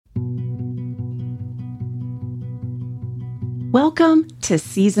Welcome to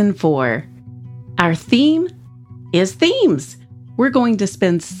Season 4. Our theme is themes. We're going to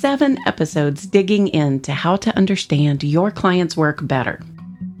spend 7 episodes digging into how to understand your client's work better.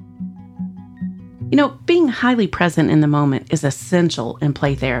 You know, being highly present in the moment is essential in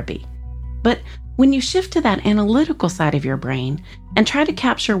play therapy. But when you shift to that analytical side of your brain and try to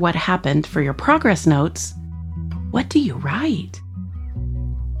capture what happened for your progress notes, what do you write?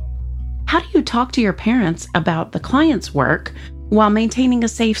 How do you talk to your parents about the client's work while maintaining a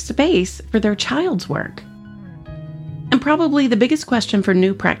safe space for their child's work? And probably the biggest question for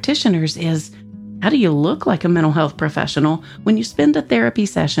new practitioners is, how do you look like a mental health professional when you spend a therapy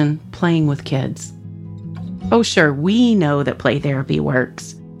session playing with kids? Oh, sure, we know that play therapy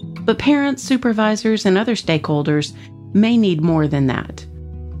works, but parents, supervisors, and other stakeholders may need more than that.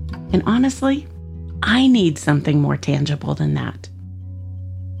 And honestly, I need something more tangible than that.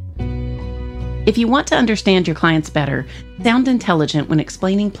 If you want to understand your clients better, sound intelligent when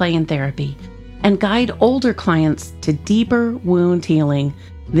explaining play and therapy, and guide older clients to deeper wound healing,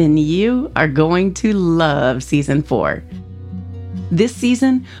 then you are going to love Season 4. This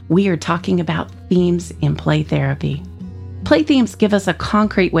season, we are talking about themes in play therapy. Play themes give us a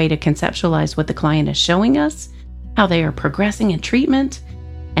concrete way to conceptualize what the client is showing us, how they are progressing in treatment,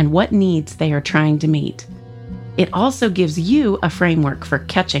 and what needs they are trying to meet. It also gives you a framework for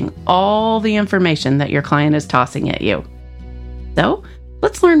catching all the information that your client is tossing at you. So,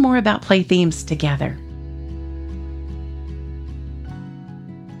 let's learn more about play themes together.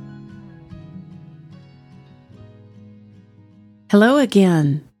 Hello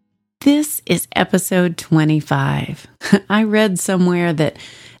again. This is episode 25. I read somewhere that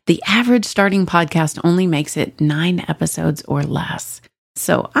the average starting podcast only makes it 9 episodes or less.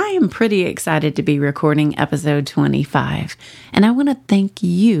 So I am pretty excited to be recording episode 25. And I want to thank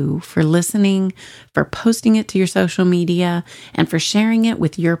you for listening, for posting it to your social media, and for sharing it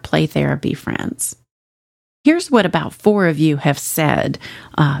with your play therapy friends. Here's what about 4 of you have said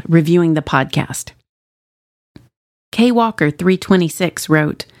reviewing the podcast. K Walker 326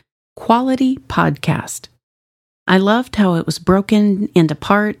 wrote, "Quality podcast. I loved how it was broken into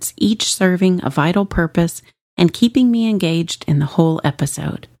parts, each serving a vital purpose and keeping me engaged in the whole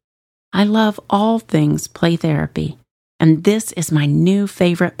episode. I love all things play therapy, and this is my new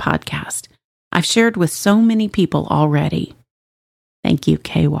favorite podcast. I've shared with so many people already." Thank you,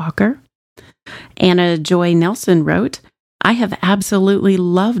 K Walker. Anna Joy Nelson wrote, "I have absolutely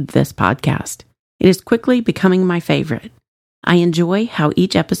loved this podcast. It is quickly becoming my favorite. I enjoy how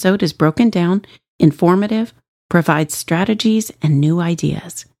each episode is broken down, informative, provides strategies and new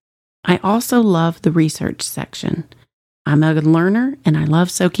ideas. I also love the research section. I'm a learner and I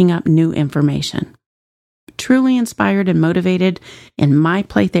love soaking up new information. Truly inspired and motivated in my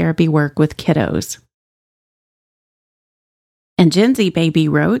play therapy work with kiddos." And Gen Z Baby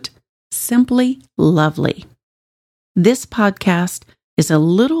wrote, "Simply lovely. This podcast is a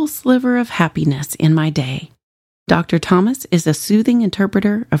little sliver of happiness in my day. Dr. Thomas is a soothing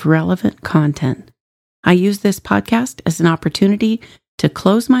interpreter of relevant content. I use this podcast as an opportunity to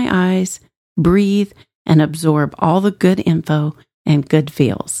close my eyes, breathe, and absorb all the good info and good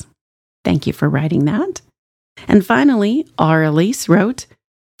feels." Thank you for writing that. And finally, R. Elise wrote,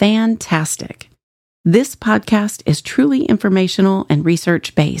 "Fantastic. This podcast is truly informational and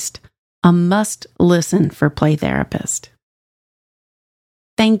research-based. A must-listen for play therapist."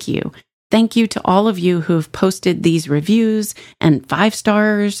 Thank you. Thank you to all of you who have posted these reviews and 5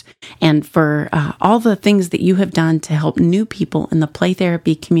 stars, and for all the things that you have done to help new people in the play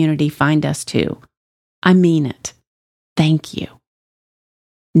therapy community find us too. I mean it. Thank you.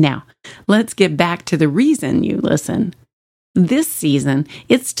 Now, let's get back to the reason you listen. This season,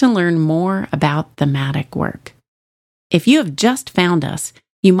 it's to learn more about thematic work. If you have just found us,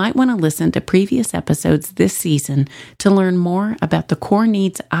 you might want to listen to previous episodes this season to learn more about the core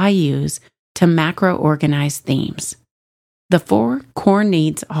needs I use to macro-organize themes. The 4 core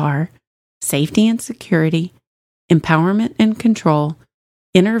needs are safety and security, empowerment and control,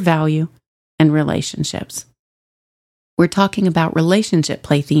 inner value, and relationships. We're talking about relationship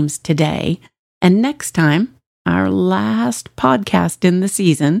play themes today, and next time, our last podcast in the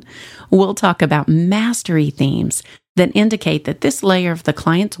season, we'll talk about mastery themes that indicate that this layer of the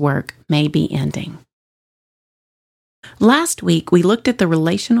client's work may be ending. Last week, we looked at the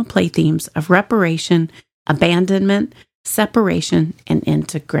relational play themes of reparation, abandonment, separation, and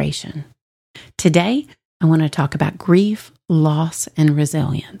integration. Today, I want to talk about grief, loss, and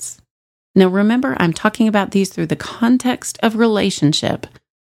resilience. Now, remember, I'm talking about these through the context of relationship,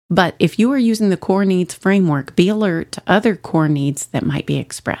 but if you are using the core needs framework, be alert to other core needs that might be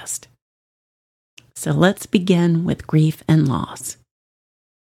expressed. So let's begin with grief and loss.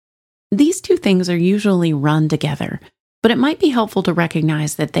 These two things are usually run together, but it might be helpful to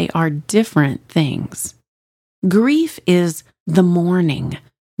recognize that they are different things. Grief is the mourning,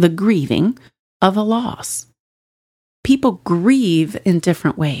 the grieving of a loss. People grieve in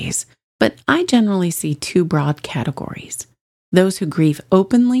different ways, but I generally see two broad categories: those who grieve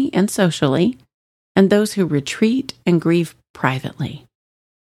openly and socially, and those who retreat and grieve privately.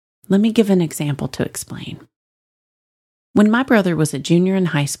 Let me give an example to explain. When my brother was a junior in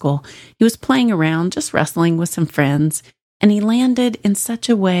high school, he was playing around, just wrestling with some friends, and he landed in such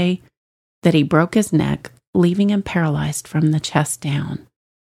a way that he broke his neck, leaving him paralyzed from the chest down.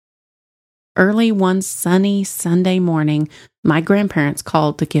 Early one sunny Sunday morning, my grandparents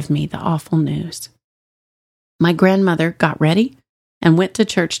called to give me the awful news. My grandmother got ready and went to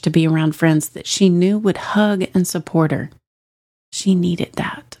church to be around friends that she knew would hug and support her. She needed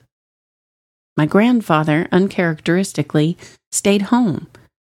that. My grandfather, uncharacteristically, stayed home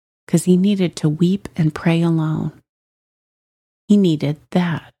because he needed to weep and pray alone. He needed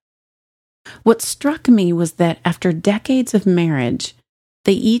that. What struck me was that after decades of marriage,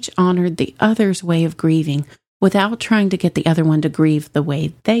 they each honored the other's way of grieving without trying to get the other one to grieve the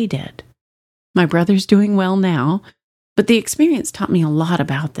way they did. My brother's doing well now, but the experience taught me a lot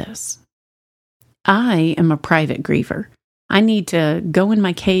about this. I am a private griever. I need to go in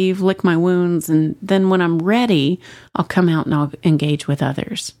my cave, lick my wounds, and then when I'm ready, I'll come out and I'll engage with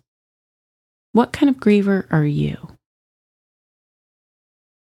others. What kind of griever are you?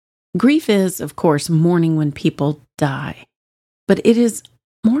 Grief is, of course, mourning when people die, but it is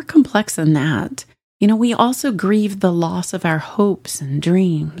more complex than that. We also grieve the loss of our hopes and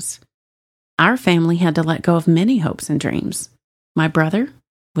dreams. Our family had to let go of many hopes and dreams. My brother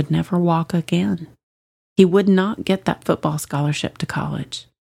would never walk again. He would not get that football scholarship to college.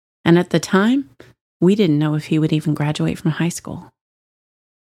 And at the time, we didn't know if he would even graduate from high school.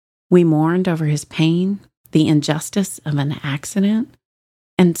 We mourned over his pain, the injustice of an accident,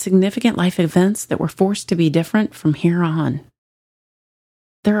 and significant life events that were forced to be different from here on.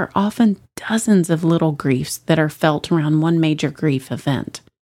 There are often dozens of little griefs that are felt around one major grief event.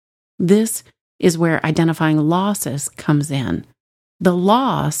 This is where identifying losses comes in. The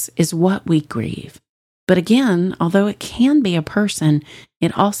loss is what we grieve. But again, although it can be a person,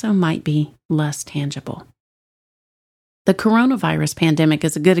 it also might be less tangible. The coronavirus pandemic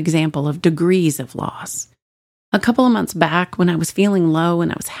is a good example of degrees of loss. A couple of months back, when I was feeling low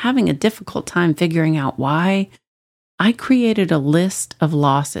and I was having a difficult time figuring out why, I created a list of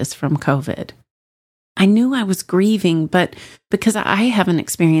losses from COVID. I knew I was grieving, but because I haven't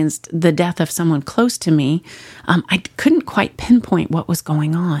experienced the death of someone close to me, I couldn't quite pinpoint what was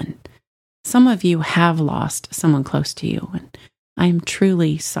going on. Some of you have lost someone close to you, and I am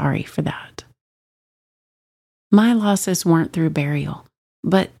truly sorry for that. My losses weren't through burial,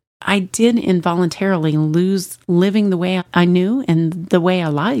 but I did involuntarily lose living the way I knew and the way I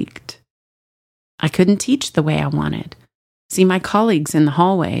liked. I couldn't teach the way I wanted, see my colleagues in the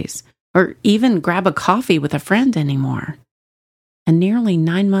hallways, or even grab a coffee with a friend anymore. And nearly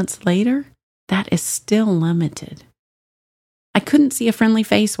 9 months later, that is still limited. I couldn't see a friendly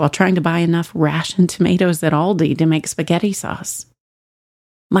face while trying to buy enough rationed tomatoes at Aldi to make spaghetti sauce.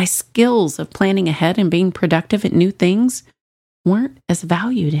 My skills of planning ahead and being productive at new things weren't as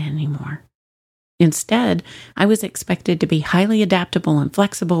valued anymore. Instead, I was expected to be highly adaptable and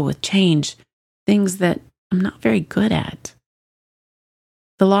flexible with change, things that I'm not very good at.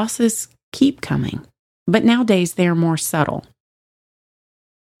 The losses keep coming, but nowadays they are more subtle.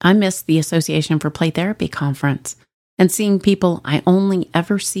 I missed the Association for Play Therapy conference and seeing people I only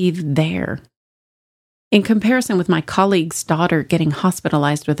ever see there. In comparison with my colleague's daughter getting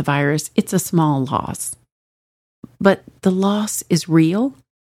hospitalized with the virus, it's a small loss. But the loss is real,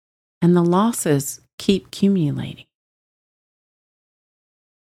 and the losses keep accumulating.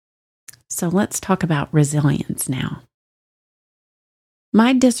 So let's talk about resilience now.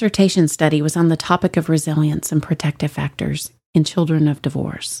 My dissertation study was on the topic of resilience and protective factors in children of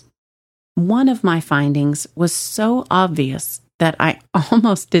divorce. One of my findings was so obvious that I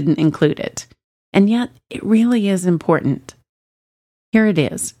almost didn't include it, and yet it really is important. Here it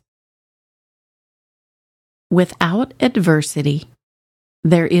is. Without adversity,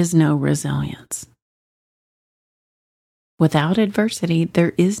 there is no resilience. Without adversity,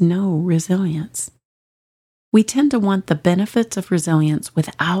 there is no resilience. We tend to want the benefits of resilience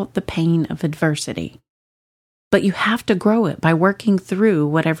without the pain of adversity. But you have to grow it by working through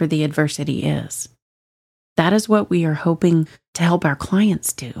whatever the adversity is. That is what we are hoping to help our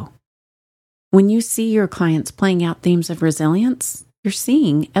clients do. When you see your clients playing out themes of resilience, you're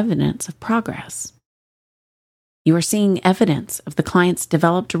seeing evidence of progress. You are seeing evidence of the client's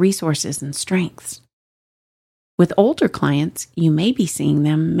developed resources and strengths. With older clients, you may be seeing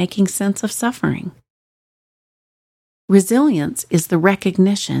them making sense of suffering. Resilience is the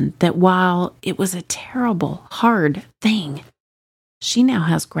recognition that while it was a terrible, hard thing, she now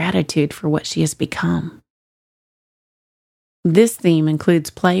has gratitude for what she has become. This theme includes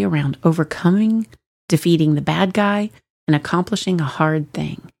play around overcoming, defeating the bad guy, and accomplishing a hard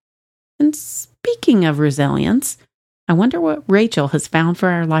thing. And speaking of resilience, I wonder what Rachel has found for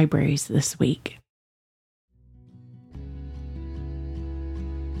our libraries this week.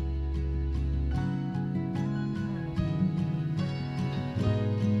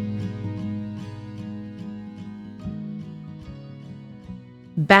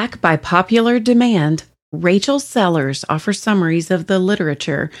 Back by popular demand, Rachel Sellers offers summaries of the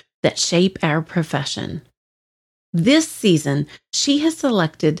literature that shape our profession. This season, she has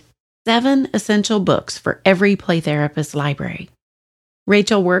selected 7 essential books for every play therapist library.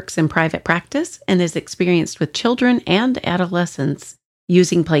 Rachel works in private practice and is experienced with children and adolescents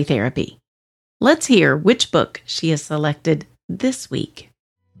using play therapy. Let's hear which book she has selected this week.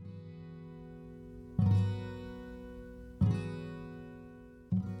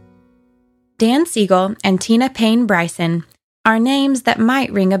 Dan Siegel and Tina Payne Bryson are names that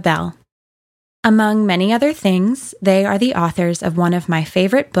might ring a bell. Among many other things, they are the authors of one of my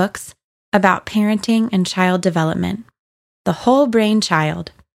favorite books about parenting and child development, The Whole Brain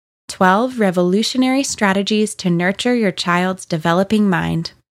Child: 12 Revolutionary Strategies to Nurture Your Child's Developing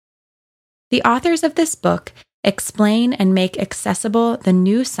Mind. The authors of this book explain and make accessible the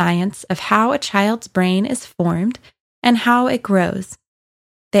new science of how a child's brain is formed and how it grows.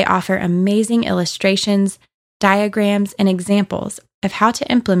 They offer amazing illustrations, diagrams, and examples of how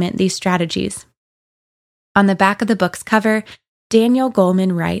to implement these strategies. On the back of the book's cover, Daniel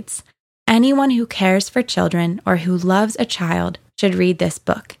Goleman writes, "Anyone who cares for children or who loves a child should read this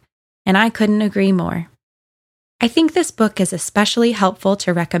book," and I couldn't agree more. I think this book is especially helpful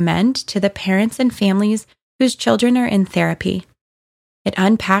to recommend to the parents and families whose children are in therapy. It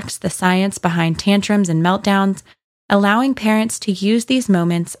unpacks the science behind tantrums and meltdowns, allowing parents to use these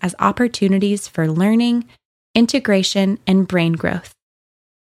moments as opportunities for learning, integration, and brain growth.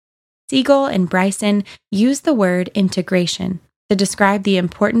 Siegel and Bryson use the word integration to describe the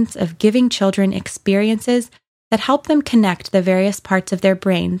importance of giving children experiences that help them connect the various parts of their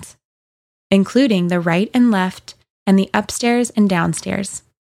brains, including the right and left and the upstairs and downstairs.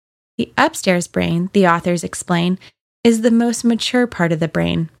 The upstairs brain, the authors explain, is the most mature part of the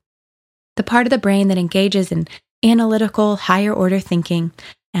brain, the part of the brain that engages in analytical, higher-order thinking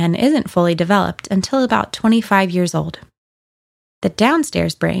and isn't fully developed until about 25 years old. The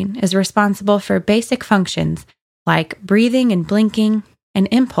downstairs brain is responsible for basic functions like breathing and blinking, and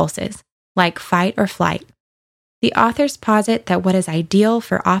impulses like fight or flight. The authors posit that what is ideal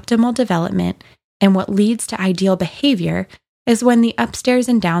for optimal development and what leads to ideal behavior is when the upstairs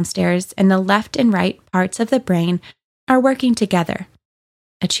and downstairs and the left and right parts of the brain are working together,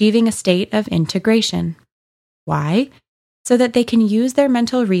 achieving a state of integration. Why? So that they can use their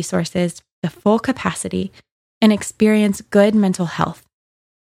mental resources to full capacity and experience good mental health.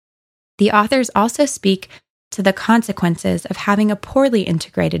 The authors also speak to the consequences of having a poorly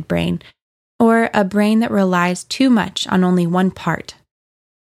integrated brain, or a brain that relies too much on only one part.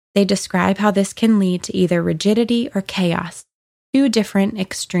 They describe how this can lead to either rigidity or chaos, 2 different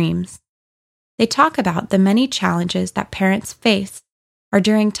extremes. They talk about the many challenges that parents face are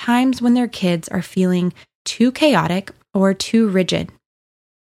during times when their kids are feeling too chaotic or too rigid.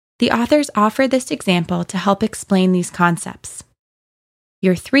 The authors offer this example to help explain these concepts.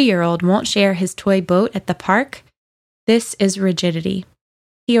 Your 3-year-old won't share his toy boat at the park. This is rigidity.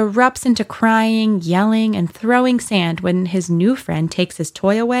 He erupts into crying, yelling, and throwing sand when his new friend takes his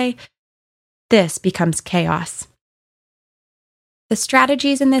toy away. This becomes chaos. The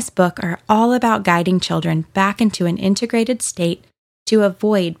strategies in this book are all about guiding children back into an integrated state to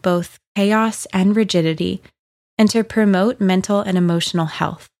avoid both chaos and rigidity, and to promote mental and emotional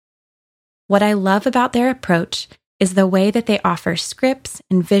health. What I love about their approach is the way that they offer scripts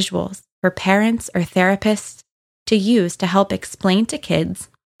and visuals for parents or therapists to use to help explain to kids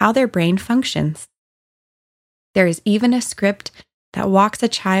how their brain functions. There is even a script that walks a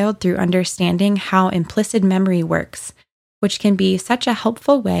child through understanding how implicit memory works, which can be such a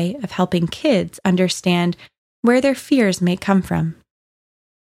helpful way of helping kids understand where their fears may come from.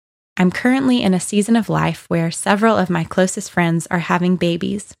 I'm currently in a season of life where several of my closest friends are having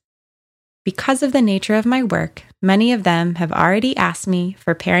babies. Because of the nature of my work, many of them have already asked me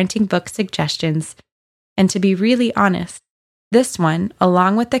for parenting book suggestions, and to be really honest, This one,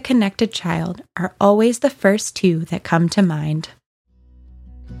 along with the connected child, are always the first two that come to mind.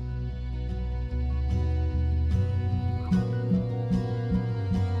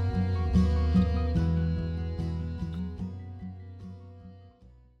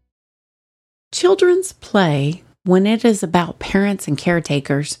 Children's play, when it is about parents and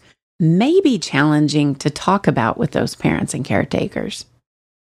caretakers, may be challenging to talk about with those parents and caretakers.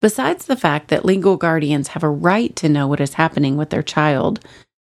 Besides the fact that legal guardians have a right to know what is happening with their child,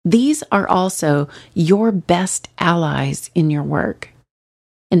 these are also your best allies in your work.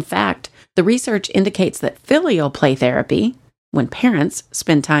 In fact, the research indicates that filial play therapy, when parents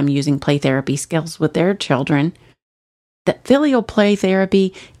spend time using play therapy skills with their children, that filial play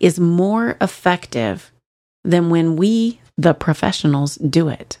therapy is more effective than when we, the professionals, do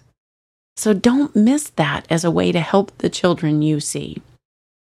it. So don't miss that as a way to help the children you see.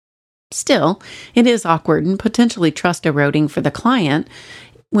 Still, it is awkward and potentially trust-eroding for the client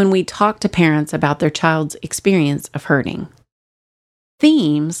when we talk to parents about their child's experience of hurting.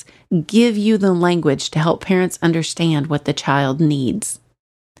 Themes give you the language to help parents understand what the child needs.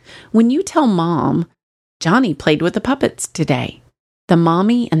 When you tell mom, "Johnny played with the puppets today. The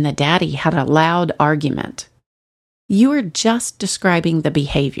mommy and the daddy had a loud argument," you are just describing the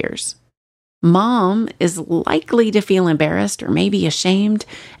behaviors. Mom is likely to feel embarrassed or maybe ashamed,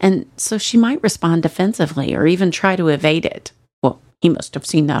 and so she might respond defensively or even try to evade it. Well, he must have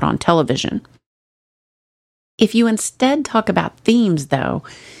seen that on television. If you instead talk about themes, though,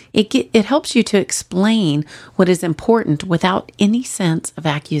 it helps you to explain what is important without any sense of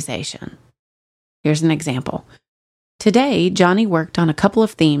accusation. Here's an example. Today, Johnny worked on a couple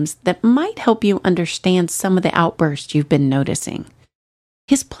of themes that might help you understand some of the outbursts you've been noticing.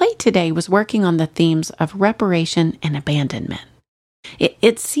 His play today was working on the themes of reparation and abandonment.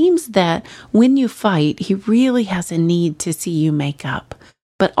 It seems that when you fight, he really has a need to see you make up,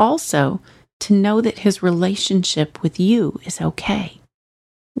 but also to know that his relationship with you is okay.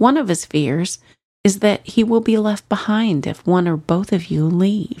 One of his fears is that he will be left behind if one or both of you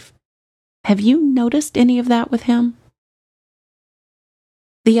leave. Have you noticed any of that with him?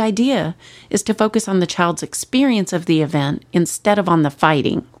 The idea is to focus on the child's experience of the event instead of on the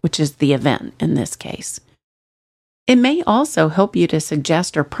fighting, which is the event in this case. It may also help you to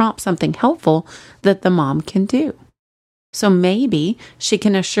suggest or prompt something helpful that the mom can do. So maybe she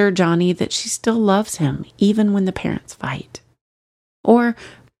can assure Johnny that she still loves him even when the parents fight. Or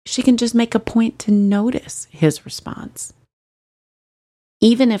she can just make a point to notice his response.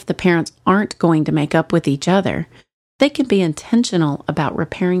 Even if the parents aren't going to make up with each other, they can be intentional about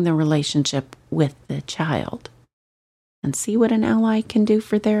repairing the relationship with the child. And see what an ally can do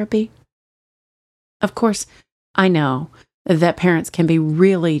for therapy? Of course, I know that parents can be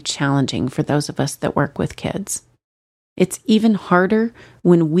really challenging for those of us that work with kids. It's even harder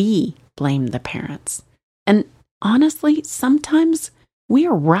when we blame the parents. And honestly, sometimes we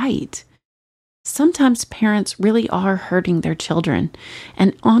are right. Sometimes parents really are hurting their children.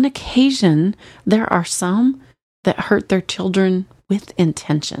 And on occasion, there are some that hurt their children with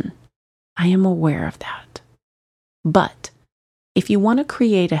intention. I am aware of that. But if you want to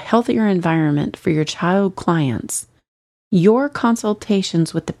create a healthier environment for your child clients, your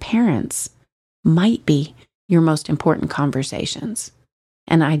consultations with the parents might be your most important conversations.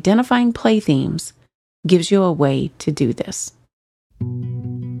 And identifying play themes gives you a way to do this.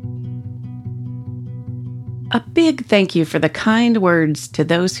 A big thank you for the kind words to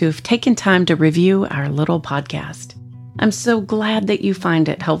those who've taken time to review our little podcast. I'm so glad that you find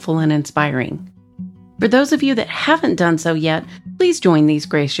it helpful and inspiring. For those of you that haven't done so yet, please join these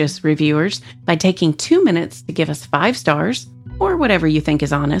gracious reviewers by taking 2 minutes to give us 5 stars, or whatever you think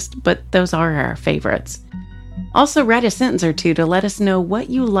is honest, but those are our favorites. Also, write a sentence or two to let us know what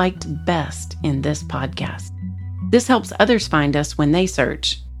you liked best in this podcast. This helps others find us when they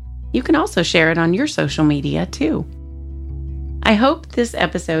search. You can also share it on your social media, too. I hope this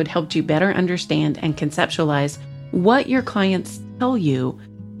episode helped you better understand and conceptualize what your clients tell you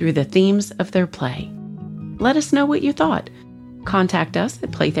through the themes of their play. Let us know what you thought. Contact us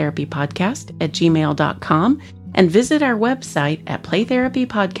at playtherapypodcast@gmail.com and visit our website at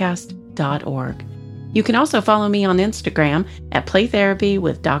playtherapypodcast.org. You can also follow me on Instagram at Playtherapy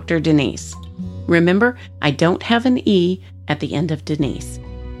with Dr. Denise. Remember, I don't have an E at the end of Denise.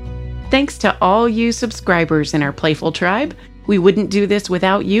 Thanks to all you subscribers in our Playful Tribe. We wouldn't do this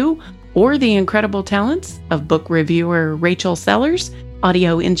without you or the incredible talents of book reviewer Rachel Sellers,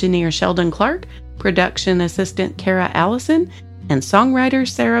 audio engineer Sheldon Clark, production assistant Kara Allison, and songwriter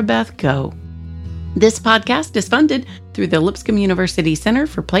Sarah Beth Go. This podcast is funded through the Lipscomb University Center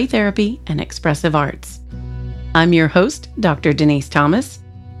for Play Therapy and Expressive Arts. I'm your host, Dr. Denise Thomas.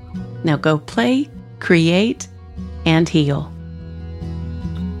 Now go play, create, and heal.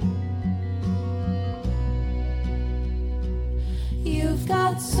 You've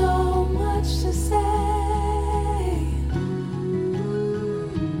got so much to say,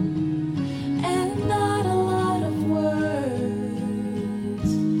 and not a lot of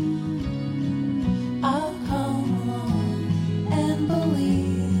words. I'll come along and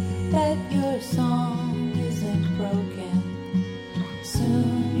believe that your song isn't broken.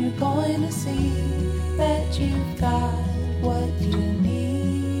 Soon you're going to see that you've got what you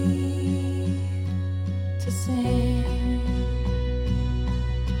need to sing.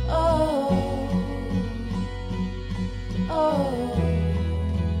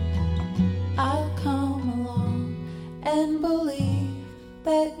 I'll come along and believe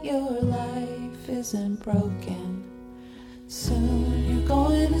that your life isn't broken. Soon you're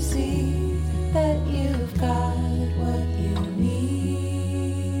going to see